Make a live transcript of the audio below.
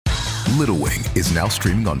Little Wing is now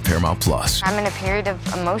streaming on Paramount Plus. I'm in a period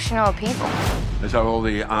of emotional upheaval. Is that all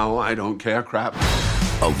the I don't care crap?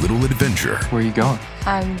 A little adventure. Where are you going?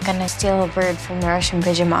 I'm gonna steal a bird from the Russian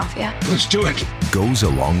pigeon mafia. Let's do it. Goes a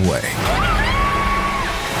long way.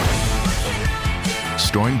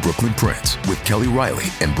 Starring Brooklyn Prince with Kelly Riley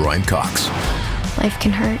and Brian Cox. Life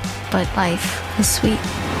can hurt, but life is sweet.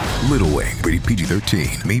 Little Wing, rated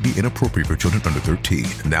PG-13, may be inappropriate for children under 13.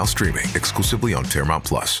 Now streaming exclusively on Paramount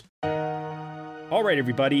Plus. All right,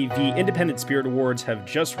 everybody, the Independent Spirit Awards have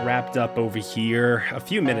just wrapped up over here a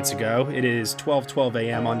few minutes ago. It is 12:12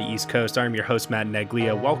 a.m. on the East Coast. I'm your host, Matt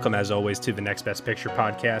Neglia. Welcome, as always, to the Next Best Picture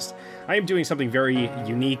podcast. I am doing something very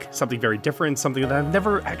unique, something very different, something that I've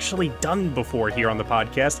never actually done before here on the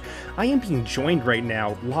podcast. I am being joined right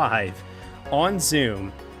now live on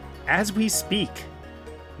Zoom as we speak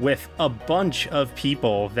with a bunch of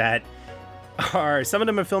people that are, some of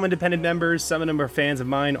them are Film Independent members, some of them are fans of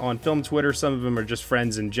mine on Film Twitter, some of them are just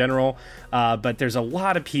friends in general, but there's a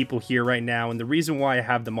lot of people here right now, and the reason why I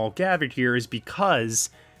have them all gathered here is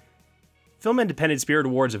because Film Independent Spirit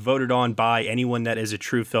Awards are voted on by anyone that is a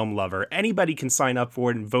true film lover. Anybody can sign up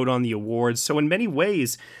for it and vote on the awards, so in many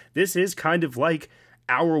ways, this is kind of like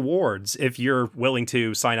our awards. If you're willing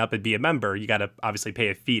to sign up and be a member, you got to obviously pay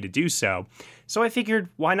a fee to do so. So I figured,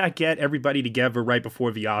 why not get everybody together right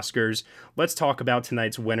before the Oscars? Let's talk about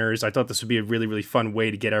tonight's winners. I thought this would be a really, really fun way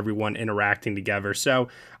to get everyone interacting together. So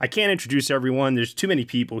I can't introduce everyone. There's too many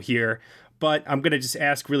people here, but I'm going to just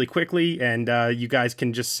ask really quickly, and you guys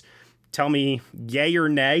can just tell me yay or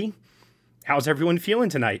nay. How's everyone feeling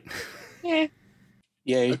tonight? Yeah.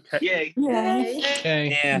 Yay. Okay. Yay. Yay.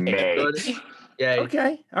 Yeah. Yay. Yay.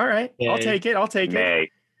 Okay. All right. Yay. I'll take it.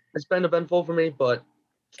 It's been eventful for me, but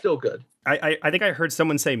still good. I think I heard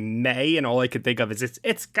someone say May, and all I could think of is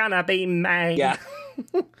it's gonna be May. Yeah.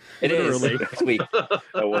 It is. Literally. Sweet.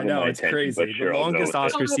 I know, it's crazy. The longest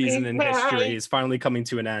Oscar season in history is finally coming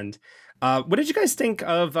to an end. What did you guys think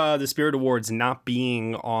of the Spirit Awards not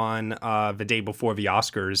being on the day before the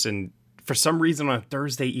Oscars, and for some reason on a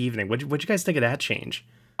Thursday evening? What'd you guys think of that change?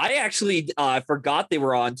 I actually forgot they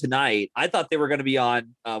were on tonight. I thought they were going to be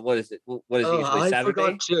on, what is it? What is it usually, Saturday? I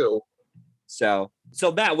forgot too. So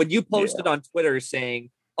Matt, when you posted on Twitter saying,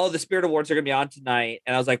 oh, the Spirit Awards are going to be on tonight,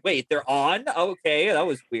 and I was like, wait, they're on? Okay, that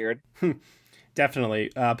was weird.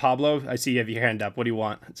 Definitely. Pablo, I see you have your hand up. What do you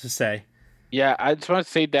want to say? Yeah, I just want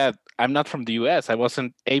to say that I'm not from the US. I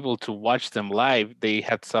wasn't able to watch them live. They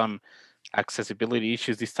had some accessibility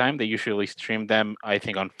issues this time. They usually stream them, I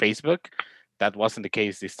think, on Facebook. That wasn't the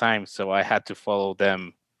case this time, so I had to follow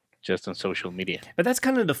them just on social media. But that's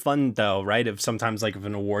kind of the fun, though, right? Of sometimes like of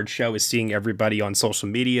an award show is seeing everybody on social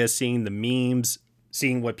media, seeing the memes,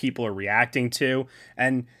 seeing what people are reacting to.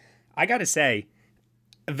 And I got to say,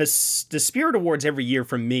 the Spirit Awards every year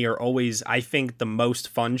for me are always, I think, the most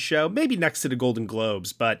fun show, maybe next to the Golden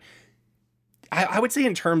Globes. But I would say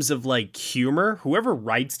in terms of like humor, whoever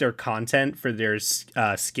writes their content for their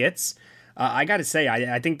skits, I got to say,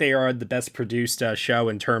 I think they are the best produced show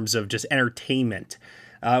in terms of just entertainment.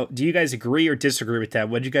 Do you guys agree or disagree with that?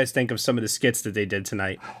 What did you guys think of some of the skits that they did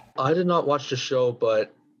tonight? I did not watch the show,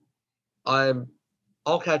 but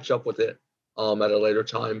I'll catch up with it at a later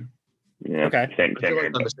time. Yeah. Okay. Same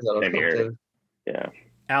here. Yeah.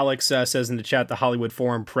 Alex says in the chat, the Hollywood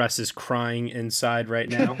Foreign Press is crying inside right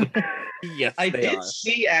now. Yes, I did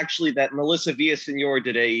see actually that Melissa Villaseñor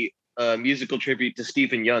did a musical tribute to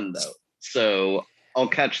Stephen Yeun, though. So I'll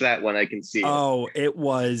catch that when I can see it. Oh, it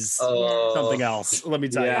was something else. Let me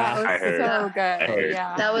tell you. That was so good.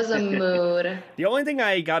 Yeah. That was a mood. The only thing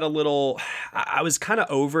I got I was kind of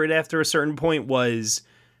over it after a certain point was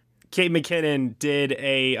Kate McKinnon did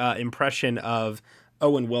a impression of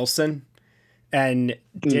Owen Wilson and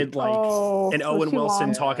did like an Owen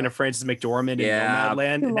Wilson talking to Frances McDormand in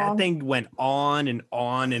Nomadland, and that thing went on and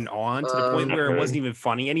on and on to the point where it wasn't even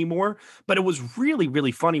funny anymore. But it was really,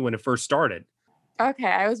 really funny when it first started. Okay,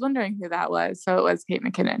 I was wondering who that was. So it was Kate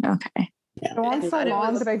McKinnon. Okay. Go on so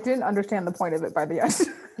long, but I didn't understand the point of it by the end.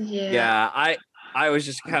 Yeah, I was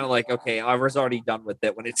just kind of like, okay, I was already done with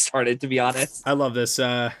it when it started, to be honest. I love this.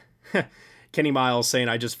 Kenny Miles saying,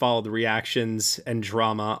 I just follow the reactions and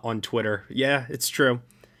drama on Twitter. Yeah, it's true.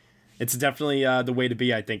 It's definitely the way to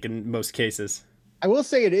be, I think, in most cases. I will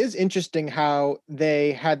say it is interesting how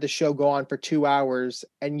they had the show go on for 2 hours,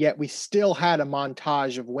 and yet we still had a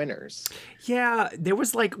montage of winners. Yeah, there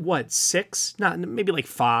was like, what, 6? Not maybe like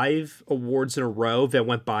 5 awards in a row that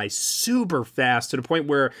went by super fast to the point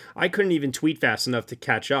where I couldn't even tweet fast enough to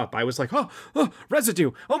catch up. I was like, oh,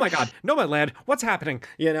 Residue. Oh my God, Nomadland. What's happening?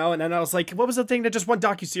 And then I was like, what was the thing that just won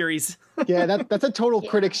docuseries? Yeah, that's a total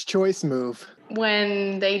Critics' Choice move.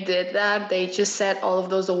 when they did that, they just said all of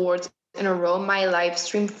those awards in a row, my live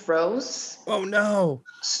stream froze. Oh no.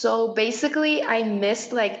 So basically I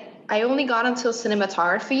missed I only got until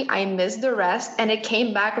cinematography. I missed the rest, and it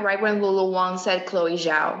came back right when Lulu Wang said Chloe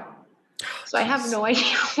Zhao. So I have no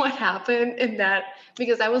idea what happened in that,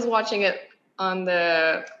 because I was watching it on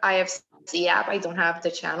the IFC app. I don't have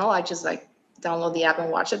the channel. I just download the app and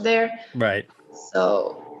watch it there. Right.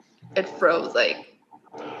 So it froze.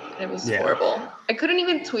 It was horrible. I couldn't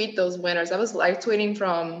even tweet those winners. I was live tweeting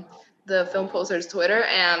from the Film Posters Twitter,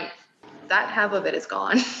 and that half of it is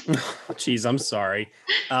gone. Jeez, I'm sorry.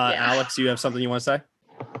 Alex, you have something you want to say?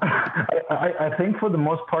 I think for the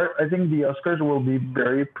most part, I think the Oscars will be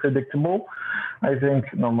very predictable. I think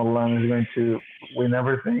Nomadland is going to win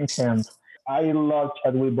everything, and I love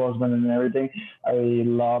Chadwick Boseman and everything. I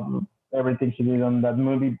love everything he did on that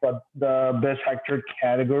movie, but the Best Actor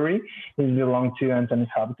category belongs to Anthony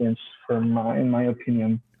Hopkins, in my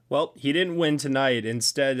opinion. Well, he didn't win tonight.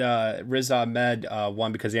 Instead, Riz Ahmed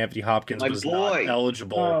won because Anthony Hopkins was not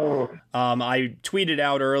eligible. Oh. I tweeted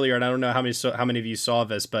out earlier, and I don't know how many of you saw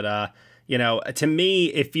this, but to me,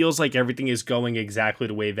 it feels like everything is going exactly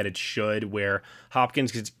the way that it should, where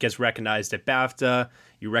Hopkins gets recognized at BAFTA.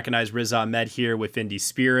 You recognize Riz Ahmed here with Indie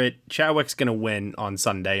Spirit. Chadwick's going to win on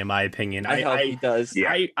Sunday, in my opinion. I hope he does.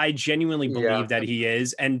 Yeah. I genuinely believe that he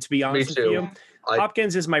is. And to be honest with you,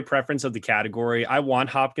 Hopkins is my preference of the category. I want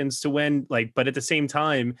Hopkins to win, but at the same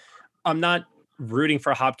time, I'm not rooting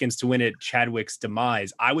for Hopkins to win at Chadwick's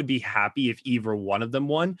demise. I would be happy if either one of them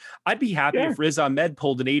won. I'd be happy if Riz Ahmed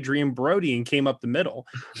pulled an Adrian Brody and came up the middle.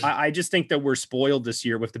 I just think that we're spoiled this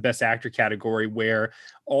year with the Best Actor category, where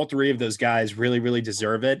all three of those guys really, really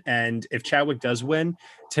deserve it. And if Chadwick does win,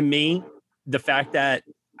 to me, the fact that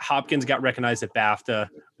Hopkins got recognized at BAFTA,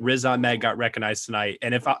 Riz Ahmed got recognized tonight,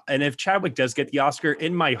 and if Chadwick does get the Oscar,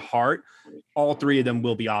 in my heart, all three of them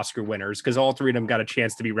will be Oscar winners, because all three of them got a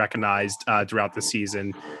chance to be recognized throughout the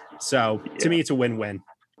season. So to me, it's a win-win.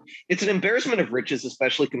 It's an embarrassment of riches,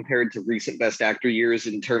 especially compared to recent Best Actor years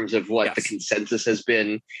in terms of what the consensus has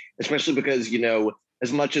been, especially because,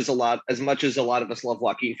 as much as a lot of us love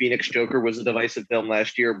Joaquin Phoenix, Joker was a divisive film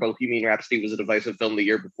last year. Bohemian Rhapsody was a divisive film the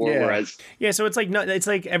year before. So it's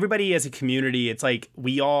like everybody as a community. It's like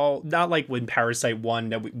we all, not like when Parasite won,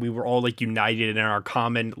 that we were all united in our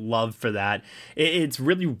common love for that. It's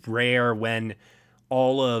really rare when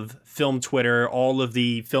all of film Twitter, all of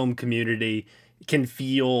the film community can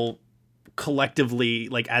feel collectively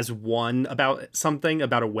as one about something,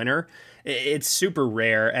 about a winner. It's super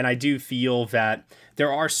rare, and I do feel that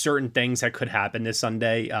there are certain things that could happen this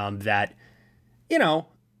Sunday that,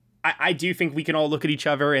 I do think we can all look at each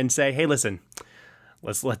other and say, hey, listen,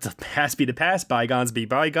 let's let the past be the past, bygones be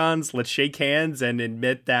bygones. Let's shake hands and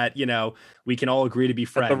admit that, we can all agree to be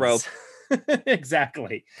friends. Cut the rope.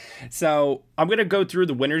 Exactly. So I'm going to go through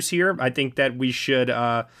the winners here. I think that we should,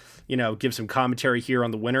 give some commentary here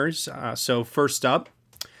on the winners. So first up,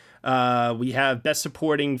 we have Best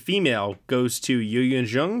Supporting Female goes to Yu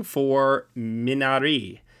Yun-jung for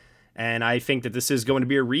Minari. And I think that this is going to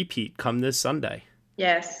be a repeat come this Sunday.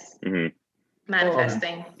 Yes. Mm-hmm.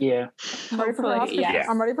 Manifesting. Yeah. I'm ready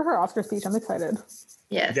for her Oscar speech. I'm excited.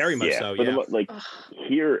 Yes. Very much so, yeah.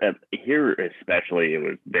 Here especially, it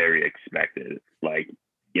was very expected.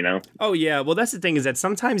 Oh, yeah. Well, that's the thing, is that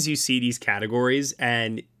sometimes you see these categories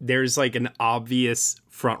and there's an obvious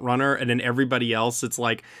front runner, and then everybody else, it's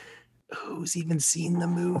who's even seen the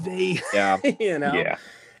movie? Yeah. Yeah.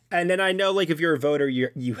 And then I know, if you're a voter,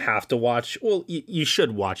 you have to watch. Well, you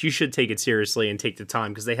should watch. You should take it seriously and take the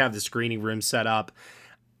time, because they have the screening room set up.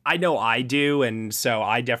 I know I do, and so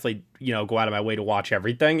I definitely, go out of my way to watch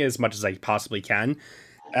everything as much as I possibly can,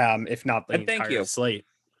 if not the entire slate.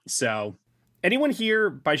 So, anyone here,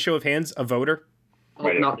 by show of hands, a voter?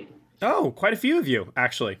 Oh, quite a few of you,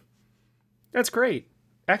 actually. That's great.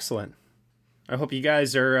 Excellent. I hope you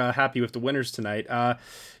guys are happy with the winners tonight.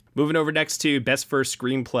 Moving over next to Best First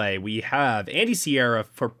Screenplay, we have Andy Sierra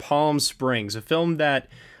for Palm Springs, a film that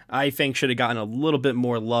I think should have gotten a little bit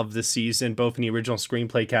more love this season, both in the original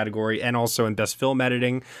screenplay category and also in Best Film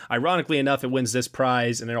Editing. Ironically enough, it wins this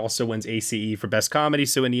prize, and it also wins ACE for Best Comedy,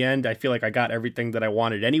 so in the end, I feel like I got everything that I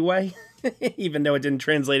wanted anyway, even though it didn't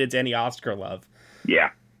translate into any Oscar love. Yeah,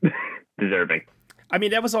 deserving. I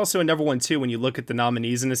mean, that was also another one, too, when you look at the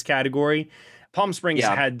nominees in this category. Palm Springs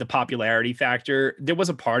had the popularity factor. There was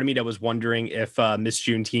a part of me that was wondering if Miss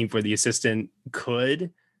Juneteenth for the assistant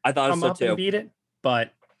could come up and beat it,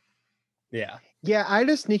 but yeah. Yeah, I had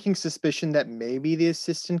a sneaking suspicion that maybe the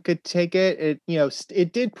assistant could take it.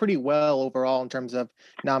 It did pretty well overall in terms of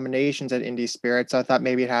nominations at Indie Spirit, so I thought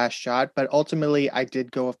maybe it had a shot. But ultimately, I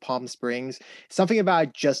did go with Palm Springs. Something about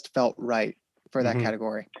it just felt right for that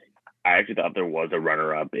category. I actually thought there was a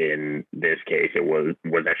runner-up in this case. It was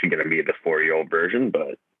actually going to be the 4-year-old version,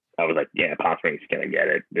 but I was like, yeah, Palm Springs is going to get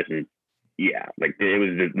it. This is, it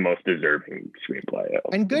was the most deserving screenplay.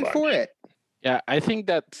 And good for it. Yeah, I think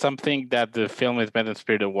that something that the Film Independent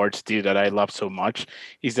Spirit Awards do that I love so much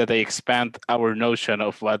is that they expand our notion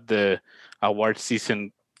of what the award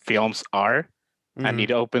season films are, and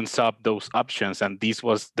it opens up those options. And this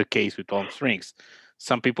was the case with Palm Springs.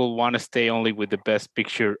 Some people want to stay only with the Best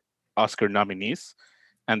Picture Oscar nominees,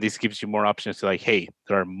 and this gives you more options to hey,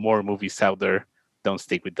 there are more movies out there. Don't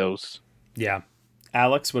stick with those. Yeah.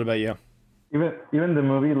 Alex, what about you? Even the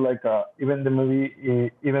movie,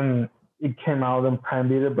 it came out on Prime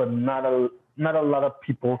Video, but not a lot of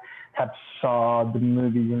people have saw the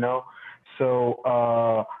movie, So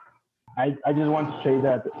I just want to say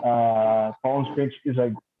that Palm Springs is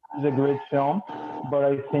a great film, but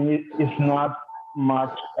I think it's not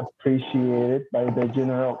much appreciated by the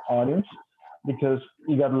general audience because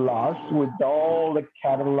it got lost with all the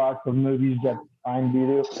catalog of movies that Prime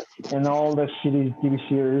Video and all the TV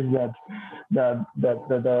series that the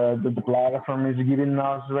platform is giving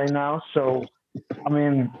us right now. So, I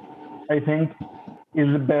mean, I think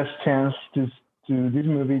it's the best chance to this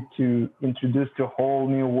movie to introduce the whole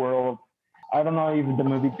new world. I don't know if the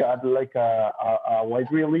movie got like a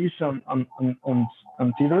wide release on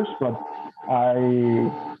theaters, but I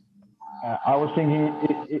was thinking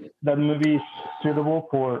that movie is suitable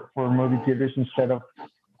for movie theaters instead of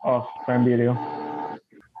Prime Video.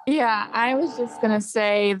 Yeah, I was just going to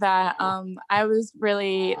say that I was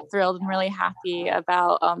really thrilled and really happy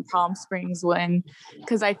about Palm Springs win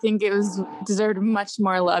because I think it was deserved much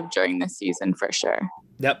more love during this season for sure.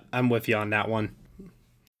 Yep, I'm with you on that one.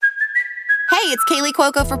 Hey, it's Kaylee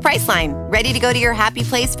Cuoco for Priceline. Ready to go to your happy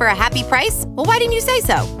place for a happy price? Well, why didn't you say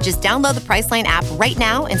so? Just download the Priceline app right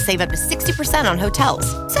now and save up to 60% on hotels.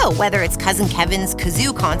 So whether it's Cousin Kevin's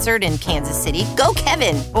Kazoo Concert in Kansas City, go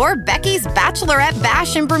Kevin, or Becky's Bachelorette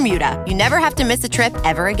Bash in Bermuda, you never have to miss a trip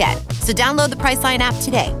ever again. So download the Priceline app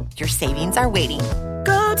today. Your savings are waiting.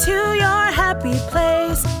 Go to your happy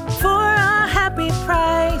place for a happy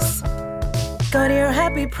price. Go to your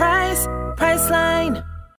happy price, Priceline.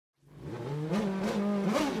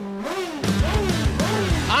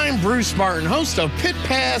 I'm Bruce Martin, host of Pit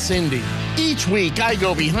Pass Indy. Each week, I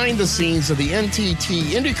go behind the scenes of the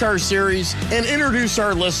NTT IndyCar Series and introduce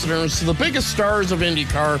our listeners to the biggest stars of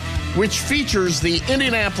IndyCar, which features the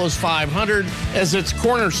Indianapolis 500 as its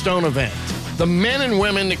cornerstone event. The men and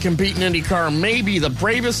women that compete in IndyCar may be the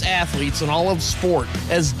bravest athletes in all of sport,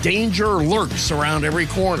 as danger lurks around every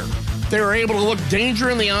corner. They are able to look danger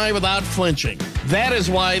in the eye without flinching. That is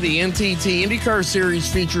why the NTT IndyCar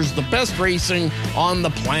Series features the best racing on the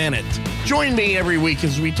planet. Join me every week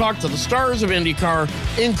as we talk to the stars of IndyCar,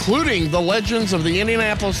 including the legends of the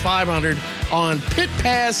Indianapolis 500 on Pit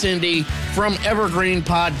Pass Indy from Evergreen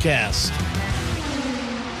Podcast.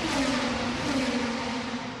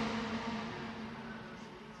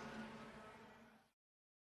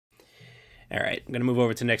 All right, I'm going to move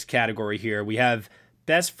over to the next category here. We have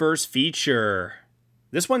Best First Feature.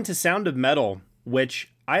 This one to Sound of Metal, which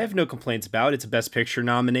I have no complaints about. It's a Best Picture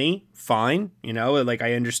nominee. Fine.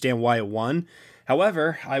 I understand why it won.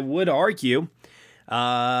 However, I would argue,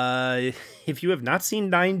 if you have not seen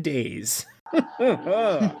 9 Days,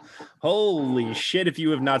 holy shit, if you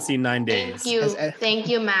have not seen 9 Days. Thank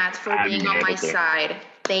you, Matt, for being on my side.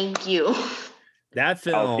 Thank you. That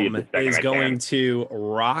film is going to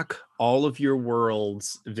rock all of your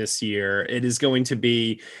worlds this year. It is going to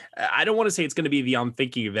be, I don't want to say it's going to be the I'm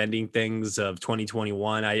thinking of ending things of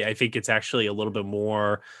 2021. I think it's actually a little bit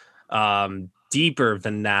more deeper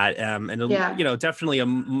than that. Definitely a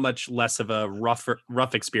much less of a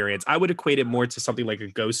rough experience. I would equate it more to something like a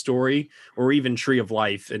Ghost Story or even Tree of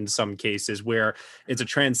Life in some cases, where it's a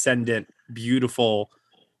transcendent, beautiful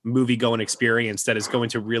movie-going experience that is going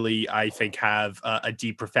to really, I think, have a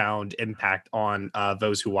deep, profound impact on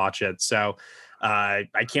those who watch it. So I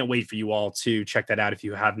can't wait for you all to check that out if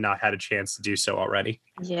you have not had a chance to do so already.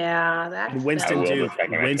 Yeah, that and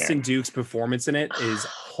Winston Duke's performance in it is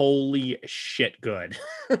holy shit good.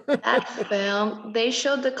 That film, they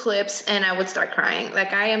showed the clips and I would start crying.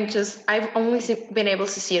 I've only been able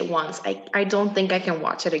to see it once. I don't think I can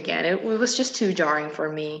watch it again. It was just too jarring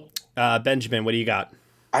for me. Benjamin, what do you got?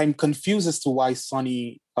 I'm confused as to why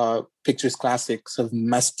Sony Pictures Classics have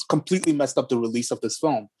completely messed up the release of this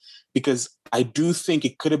film, because I do think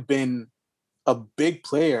it could have been a big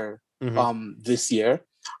player this year.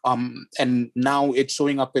 And now it's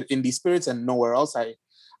showing up at Indie Spirits and nowhere else.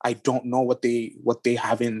 I don't know what they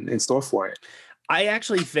have in store for it. I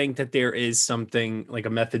actually think that there is something like a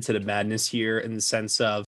method to the madness here, in the sense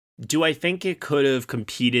of, do I think it could have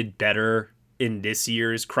competed better in this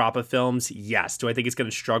year's crop of films? Yes. Do I think it's going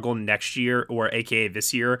to struggle next year, or AKA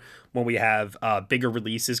this year, when we have bigger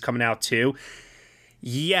releases coming out too?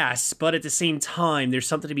 Yes. But at the same time, there's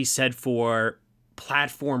something to be said for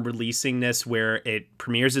platform releasing this, where it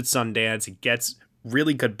premieres at Sundance, it gets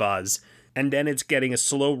really good buzz, and then it's getting a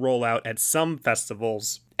slow rollout at some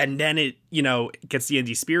festivals. And then it, gets the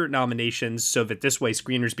Indie Spirit nominations, so that this way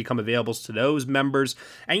screeners become available to those members.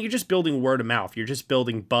 And you're just building word of mouth. You're just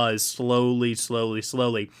building buzz slowly.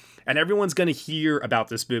 And everyone's going to hear about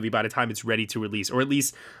this movie by the time it's ready to release. Or at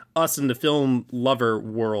least us in the film lover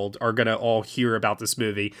world are going to all hear about this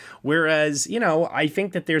movie. Whereas, I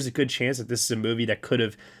think that there's a good chance that this is a movie that could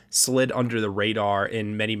have slid under the radar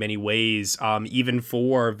in many, many ways, even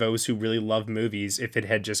for those who really love movies, if it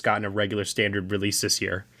had just gotten a regular standard release this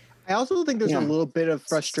year. I also think there's a little bit of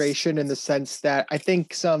frustration in the sense that I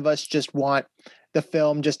think some of us just want the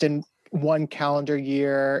film just in one calendar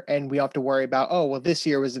year, and we have to worry about, this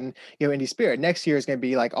year was in Indie Spirit, next year is going to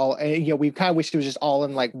be like all, we kind of wish it was just all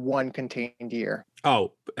in like one contained year.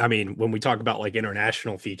 Oh, I mean, when we talk about like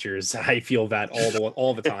international features, I feel that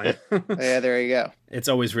all the time. Yeah, there you go. It's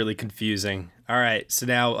always really confusing. All right, so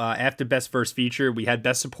now after Best First Feature, we had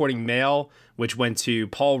Best Supporting Male, which went to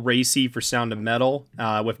Paul Raci for Sound of Metal.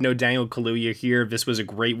 With no Daniel Kaluuya here, this was a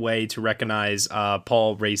great way to recognize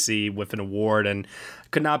Paul Raci with an award, and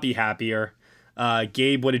could not be happier.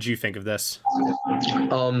 Gabe, what did you think of this?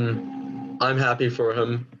 I'm happy for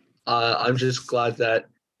him. I'm just glad that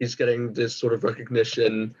he's getting this sort of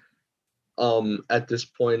recognition at this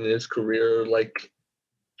point in his career. Like,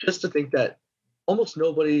 just to think that almost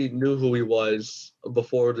nobody knew who he was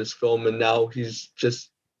before this film, and now he's just,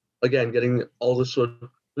 again, getting all this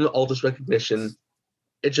recognition.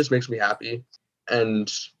 It just makes me happy,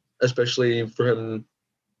 and especially for him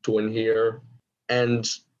to win here. And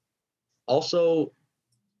also,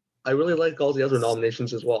 I really like all the other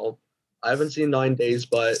nominations as well. I haven't seen 9 Days,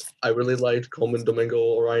 but I really liked Coleman Domingo,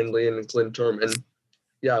 Orion Lee, and Clint Turman.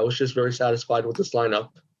 Yeah, I was just very satisfied with this lineup.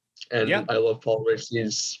 And I love Paul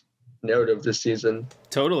Raci's narrative this season.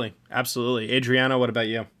 Totally. Absolutely. Adriano, what about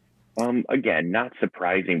you? Again, not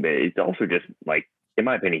surprising, but it's also just like, in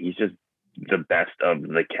my opinion, he's just the best of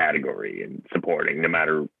the category in supporting, no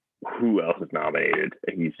matter who else is nominated.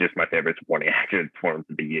 He's just my favorite supporting actor performance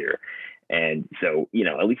of the year. And so,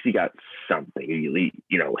 at least he got something,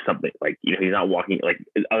 something like, he's not walking, like,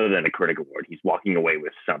 other than a critic award, he's walking away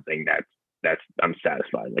with something that's I'm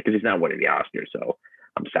satisfied. Like, because he's not winning the Oscar, so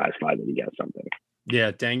I'm satisfied that he got something.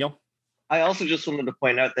 Yeah, Daniel? I also just wanted to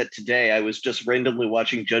point out that today I was just randomly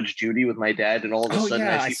watching Judge Judy with my dad, and all of a sudden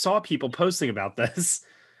I saw people posting about this.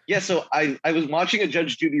 Yeah, so I was watching a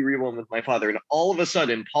Judge Judy rerun with my father, and all of a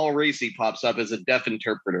sudden Paul Raci pops up as a deaf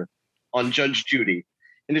interpreter on Judge Judy.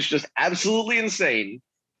 And it's just absolutely insane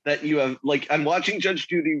that you have, like, I'm watching a Judge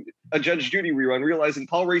Judy rerun, realizing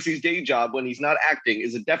Paul Raci's day job when he's not acting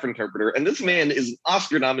is a deaf interpreter, and this man is an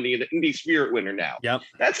Oscar nominee and an Indie Spirit winner now. Yep.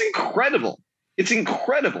 That's incredible. It's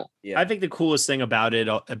incredible. Yeah. I think the coolest thing about it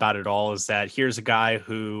all is that here's a guy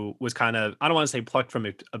who was kind of, I don't want to say plucked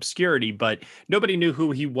from obscurity, but nobody knew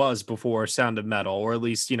who he was before Sound of Metal, or at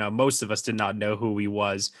least, most of us did not know who he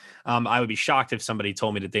was. I would be shocked if somebody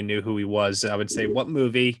told me that they knew who he was. I would say, what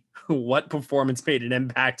movie, what performance made an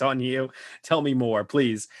impact on you? Tell me more,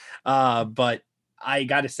 please. But I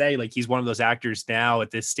got to say, like, he's one of those actors now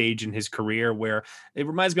at this stage in his career where it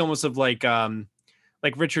reminds me almost of like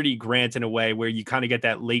Richard E. Grant in a way, where you kind of get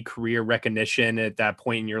that late career recognition at that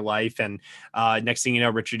point in your life. And next thing you know,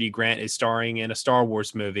 Richard E. Grant is starring in a Star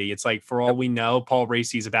Wars movie. It's like, for all we know, Paul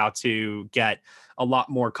Raci is about to get a lot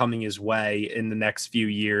more coming his way in the next few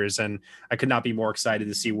years. And I could not be more excited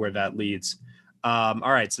to see where that leads. All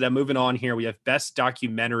right. So then moving on here, we have Best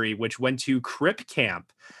Documentary, which went to Crip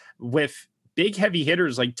Camp, with big heavy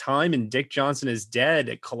hitters like Time and Dick Johnson Is Dead,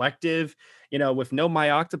 a Collective. With no My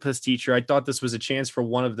Octopus Teacher, I thought this was a chance for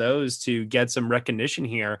one of those to get some recognition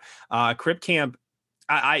here. Crip Camp,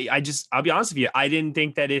 I'll be honest with you, I didn't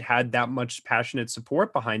think that it had that much passionate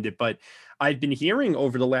support behind it, but I've been hearing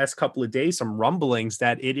over the last couple of days some rumblings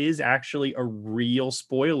that it is actually a real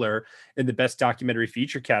spoiler in the Best Documentary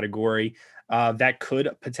Feature category that could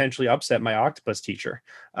potentially upset My Octopus Teacher.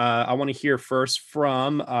 I want to hear first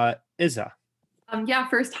from Izza.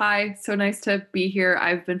 First, hi. So nice to be here.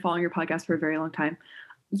 I've been following your podcast for a very long time.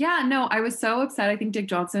 Yeah, no, I was so upset. I think Dick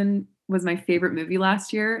Johnson was my favorite movie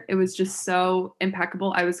last year. It was just so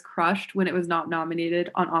impeccable. I was crushed when it was not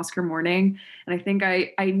nominated on Oscar morning. And I think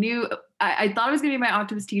I thought it was going to be my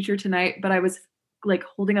Octopus Teacher tonight, but I was like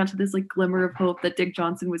holding on to this like glimmer of hope that Dick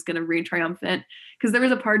Johnson was going to reign triumphant, because there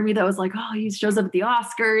was a part of me that was like, oh, he shows up at the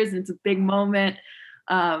Oscars and it's a big moment.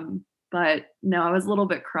 But no, I was a little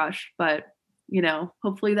bit crushed, but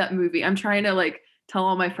hopefully that movie, I'm trying to like tell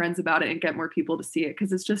all my friends about it and get more people to see it,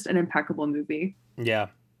 because it's just an impeccable movie. Yeah.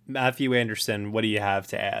 Matthew Anderson, what do you have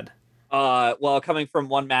to add? Well, coming from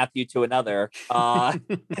one Matthew to another, I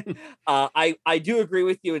do agree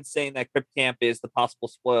with you in saying that Crypt Camp is the possible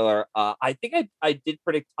spoiler. I think I did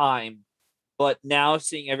predict time, but now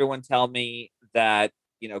seeing everyone tell me that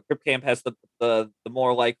Crypt Camp has the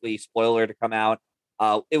more likely spoiler to come out.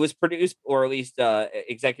 It was produced, or at least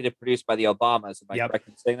executive produced, by the Obamas. Am I correct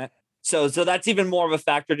in saying that? So that's even more of a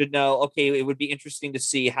factor to know. Okay, it would be interesting to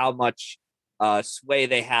see how much sway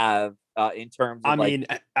they have in terms of. I mean,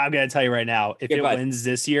 I'm going to tell you right now, if it wins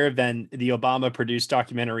this year, then the Obama produced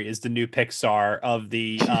documentary is the new Pixar of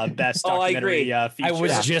the best documentary feature. I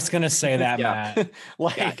was just going to say that, Matt.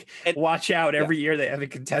 Watch out. Every year they have a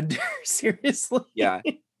contender. Seriously. Yeah.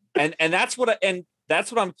 And that's what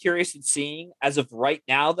I'm curious in seeing. As of right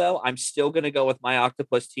now, though, I'm still going to go with My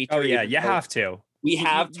Octopus Teacher. Oh, yeah. You have to. We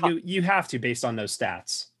have you have to, based on those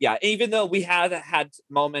stats. Yeah. Even though we have had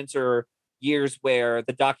moments or years where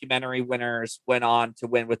the documentary winners went on to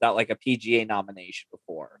win without like a PGA nomination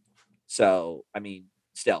before. So, I mean,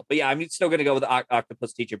 still. But yeah, I'm still going to go with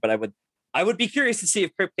Octopus Teacher, but I would be curious to see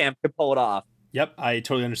if Crypt Camp could pull it off. Yep, I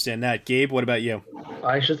totally understand that. Gabe, what about you?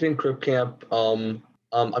 I actually think Crypt Camp, I'm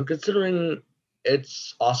considering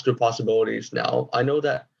its Oscar possibilities now. I know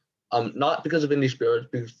that not because of Indie Spirits,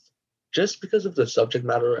 just because of the subject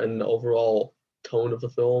matter and the overall tone of the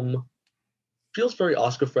film feels very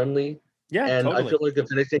Oscar friendly. Yeah, and totally. I feel like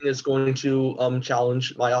if anything is going to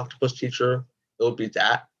challenge My Octopus Teacher, it would be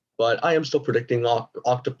that. But I am still predicting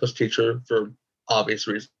Octopus Teacher for obvious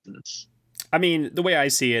reasons. I mean, the way I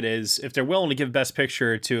see it is, if they're willing to give Best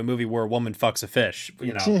Picture to a movie where a woman fucks a fish,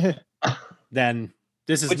 then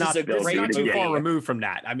this is not too far removed from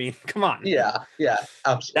that. I mean, come on. Yeah,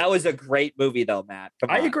 absolutely. That was a great movie, though, Matt.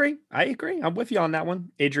 I agree. I'm with you on that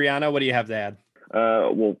one. Adriana, what do you have to add?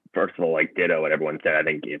 Well, first of all, like ditto what everyone said. I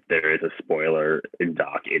think if there is a spoiler in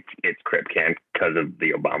doc, it's Crypt Camp because of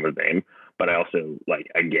the Obama's name. But I also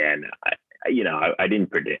I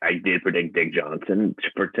did predict Dick Johnson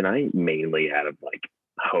for tonight, mainly out of like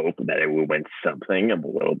hope that it will win something. I'm a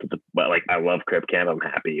little but like I love Crypt Camp. I'm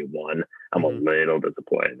happy it won. I'm a little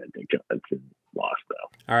disappointed that Dick Johnson lost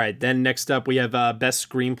though. All right, then next up we have Best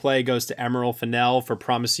Screenplay goes to Emerald Fennell for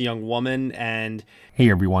Promising Young Woman. And hey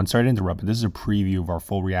everyone, sorry to interrupt, but this is a preview of our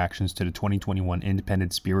full reactions to the 2021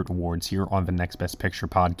 Independent Spirit Awards here on the Next Best Picture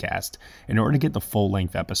podcast. In order to get the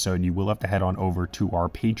full-length episode, you will have to head on over to our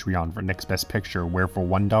Patreon for Next Best Picture, where for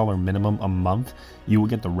 $1 minimum a month, you will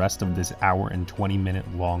get the rest of this hour and 20-minute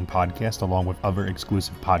long podcast, along with other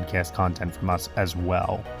exclusive podcast content from us as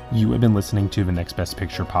well. You have been listening to the Next Best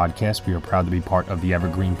Picture podcast. We are proud to be part of the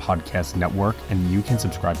Evergreen Podcast Network, and you can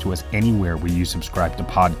subscribe to us anywhere where you subscribe to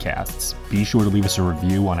podcasts. Be sure to leave us a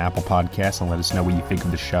review on Apple Podcasts and let us know what you think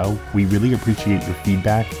of the show. We really appreciate your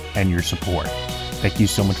feedback and your support. Thank you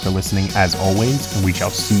so much for listening as always, and we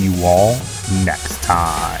shall see you all next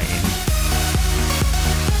time.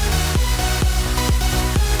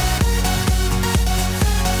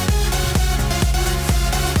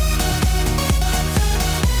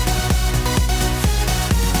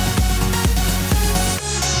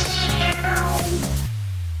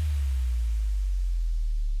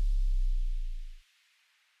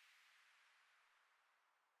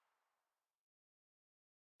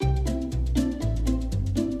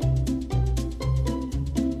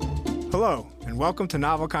 Hello, and welcome to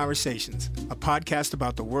Novel Conversations, a podcast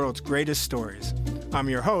about the world's greatest stories. I'm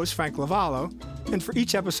your host, Frank Lavallo, and for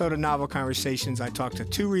each episode of Novel Conversations, I talk to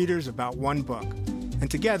two readers about one book.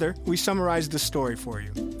 And together, we summarize the story for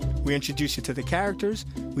you. We introduce you to the characters,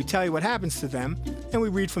 we tell you what happens to them, and we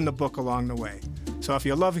read from the book along the way. So if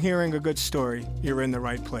you love hearing a good story, you're in the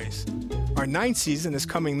right place. Our 9th season is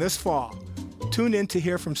coming this fall. Tune in to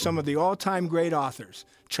hear from some of the all-time great authors,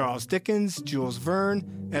 Charles Dickens, Jules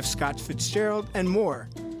Verne, F. Scott Fitzgerald, and more.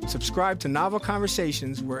 Subscribe to Novel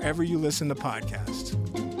Conversations wherever you listen to podcasts.